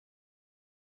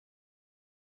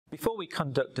Before we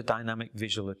conduct a dynamic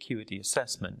visual acuity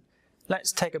assessment,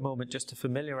 let's take a moment just to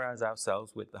familiarise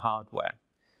ourselves with the hardware.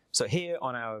 So here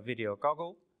on our video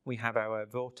goggle, we have our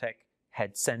Vortec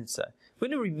head sensor. We're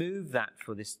going to remove that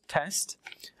for this test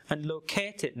and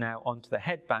locate it now onto the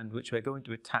headband, which we're going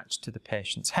to attach to the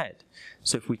patient's head.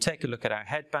 So if we take a look at our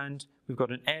headband, we've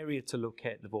got an area to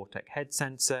locate the Vortec head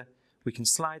sensor. We can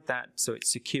slide that so it's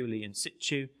securely in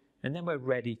situ, and then we're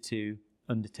ready to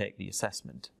undertake the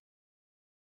assessment.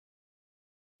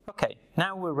 Okay,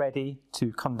 now we're ready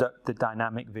to conduct the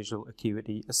dynamic visual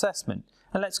acuity assessment.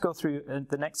 And let's go through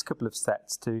the next couple of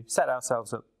steps to set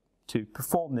ourselves up to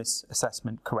perform this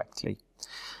assessment correctly.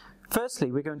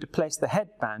 Firstly, we're going to place the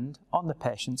headband on the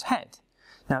patient's head.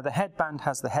 Now the headband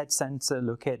has the head sensor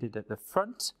located at the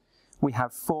front. We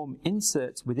have foam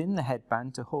inserts within the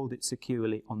headband to hold it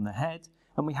securely on the head,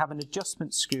 and we have an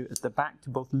adjustment screw at the back to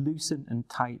both loosen and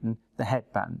tighten the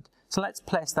headband. So let's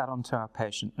place that onto our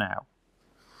patient now.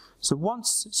 So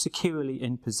once securely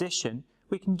in position,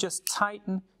 we can just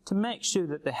tighten to make sure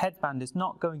that the headband is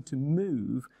not going to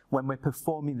move when we're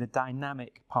performing the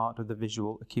dynamic part of the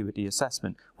visual acuity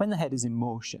assessment, when the head is in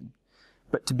motion.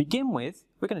 But to begin with,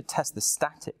 we're going to test the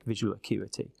static visual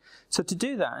acuity. So to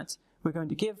do that, we're going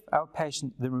to give our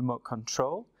patient the remote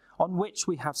control, on which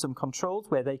we have some controls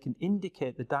where they can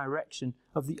indicate the direction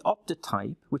of the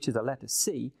optotype, which is a letter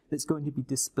C, that's going to be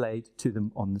displayed to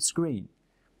them on the screen.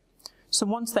 So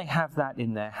once they have that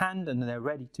in their hand and they're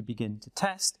ready to begin to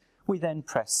test, we then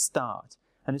press start.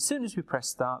 And as soon as we press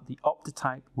start, the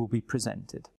optotype will be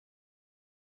presented.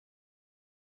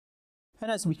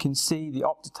 And as we can see, the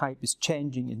optotype is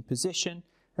changing in position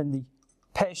and the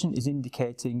patient is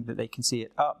indicating that they can see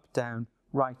it up, down,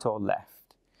 right or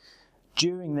left.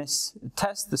 During this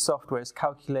test, the software is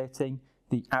calculating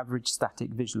the average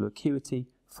static visual acuity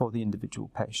for the individual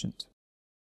patient.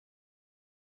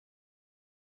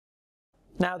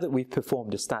 Now that we've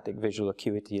performed a static visual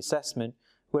acuity assessment,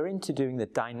 we're into doing the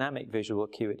dynamic visual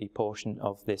acuity portion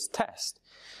of this test.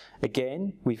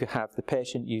 Again, we have the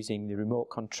patient using the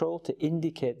remote control to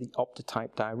indicate the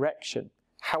optotype direction.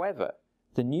 However,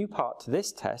 the new part to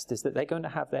this test is that they're going to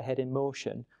have their head in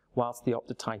motion whilst the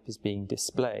optotype is being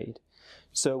displayed.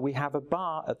 So we have a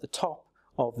bar at the top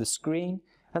of the screen,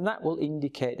 and that will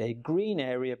indicate a green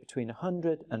area between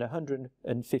 100 and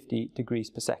 150 degrees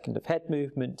per second of head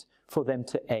movement for them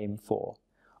to aim for.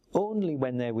 Only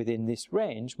when they're within this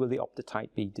range will the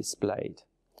optotype be displayed.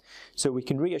 So we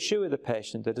can reassure the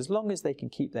patient that as long as they can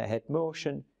keep their head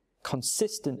motion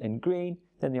consistent and green,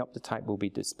 then the optotype will be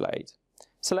displayed.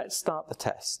 So let's start the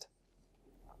test.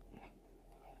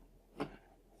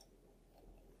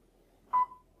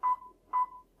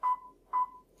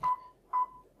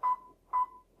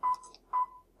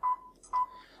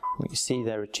 You see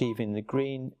they're achieving the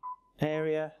green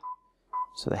area,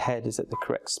 so the head is at the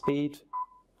correct speed.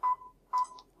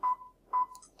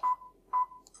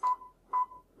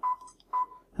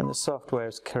 And the software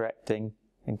is correcting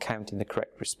and counting the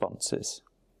correct responses.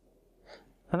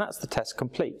 And that's the test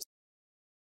complete.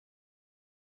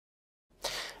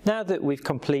 Now that we've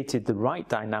completed the right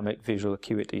dynamic visual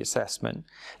acuity assessment,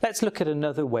 let's look at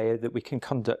another way that we can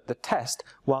conduct the test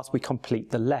whilst we complete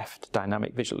the left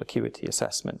dynamic visual acuity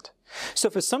assessment.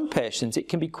 So for some patients, it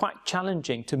can be quite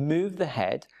challenging to move the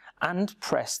head and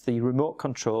press the remote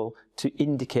control to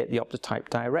indicate the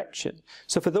optotype direction.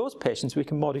 So for those patients, we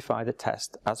can modify the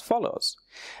test as follows.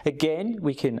 Again,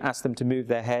 we can ask them to move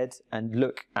their head and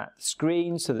look at the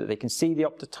screen so that they can see the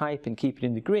optotype and keep it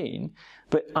in the green.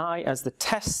 But I, as the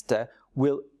tester,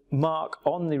 will mark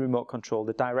on the remote control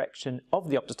the direction of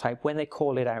the optotype when they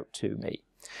call it out to me.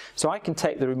 So I can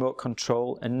take the remote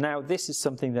control, and now this is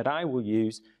something that I will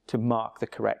use to mark the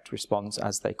correct response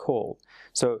as they call.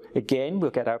 So again,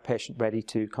 we'll get our patient ready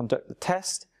to conduct the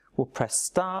test. We'll press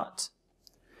start.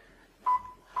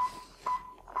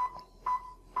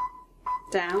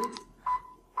 Down,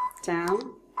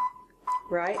 down,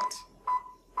 right,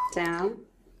 down.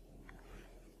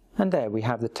 And there we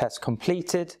have the test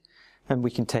completed, and we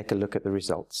can take a look at the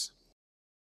results.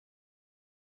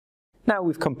 Now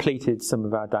we've completed some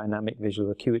of our dynamic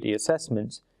visual acuity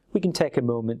assessments, we can take a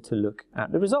moment to look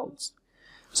at the results.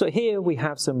 So here we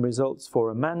have some results for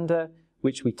Amanda,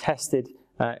 which we tested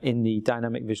in the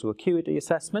dynamic visual acuity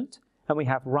assessment, and we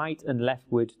have right and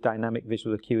leftward dynamic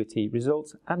visual acuity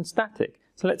results and static.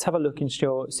 So let's have a look and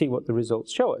see what the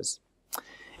results show us.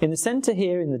 In the center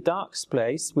here in the dark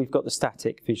space, we've got the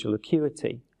static visual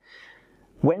acuity.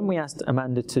 When we asked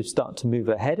Amanda to start to move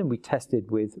her head and we tested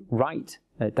with right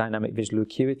dynamic visual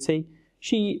acuity,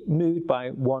 she moved by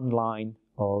 1 line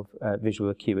of visual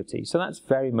acuity. So that's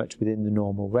very much within the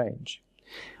normal range.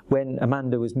 when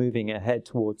Amanda was moving her head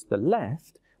towards the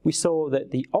left, we saw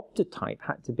that the optotype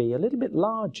had to be a little bit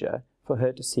larger for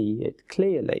her to see it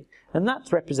clearly. And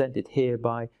that's represented here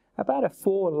by about a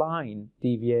 4-line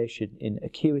deviation in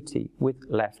acuity with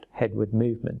left headward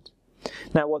movement.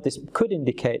 Now, what this could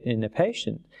indicate in a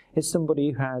patient is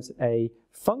somebody who has a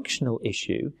functional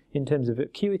issue in terms of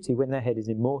acuity when their head is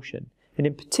in motion, and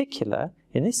in particular,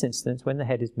 in this instance, when the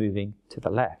head is moving to the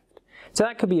left. So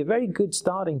that could be a very good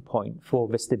starting point for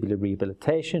vestibular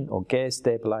rehabilitation or gaze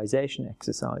stabilization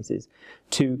exercises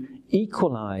to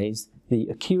equalize the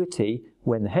acuity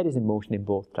when the head is in motion in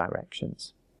both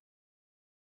directions.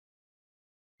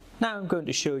 Now I'm going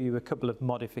to show you a couple of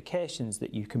modifications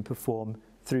that you can perform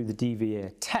through the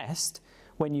DVA test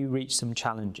when you reach some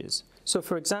challenges. So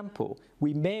for example,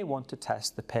 we may want to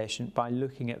test the patient by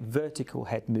looking at vertical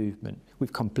head movement.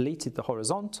 We've completed the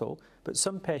horizontal, but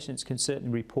some patients can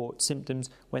certainly report symptoms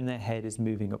when their head is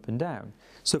moving up and down.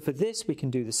 So for this we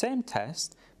can do the same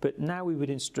test, but now we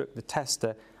would instruct the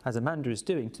tester, as Amanda is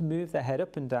doing, to move their head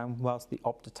up and down whilst the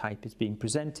optotype is being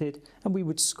presented, and we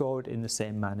would score it in the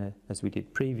same manner as we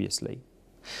did previously.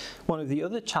 One of the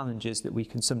other challenges that we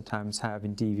can sometimes have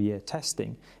in DVA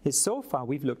testing is so far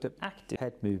we've looked at active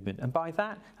head movement, and by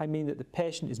that I mean that the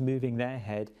patient is moving their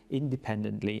head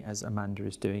independently as Amanda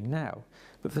is doing now.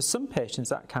 But for some patients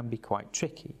that can be quite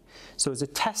tricky. So as a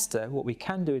tester, what we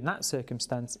can do in that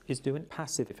circumstance is do a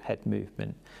passive head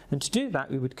movement. And to do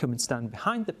that we would come and stand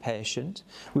behind the patient,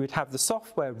 we would have the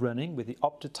software running with the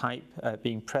optotype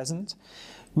being present.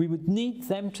 We would need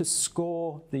them to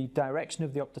score the direction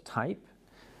of the optotype,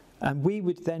 and we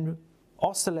would then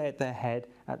oscillate their head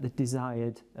at the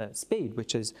desired speed,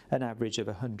 which is an average of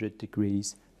 100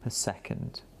 degrees per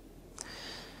second.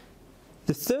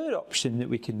 The third option that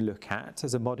we can look at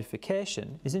as a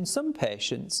modification is in some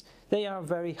patients, they are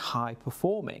very high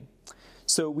performing.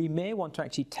 So we may want to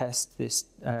actually test this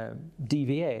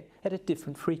DVA at a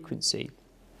different frequency.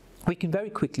 We can very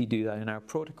quickly do that in our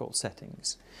protocol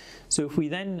settings. So if we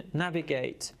then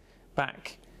navigate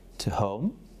back to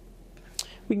home,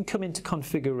 we can come into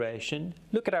configuration,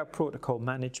 look at our protocol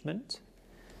management,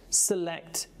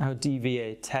 select our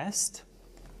DVA test,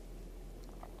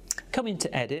 come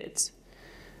into edit.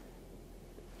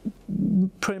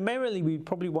 Primarily we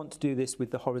probably want to do this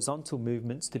with the horizontal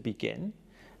movements to begin,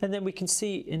 and then we can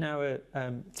see in our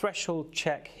threshold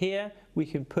check here, we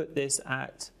can put this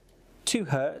at 2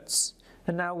 Hertz,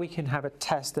 and now we can have a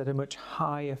test at a much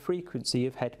higher frequency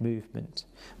of head movement.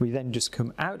 We then just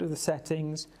come out of the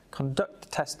settings, conduct the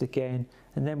test again,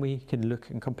 and then we can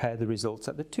look and compare the results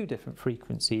at the 2 different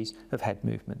frequencies of head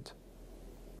movement.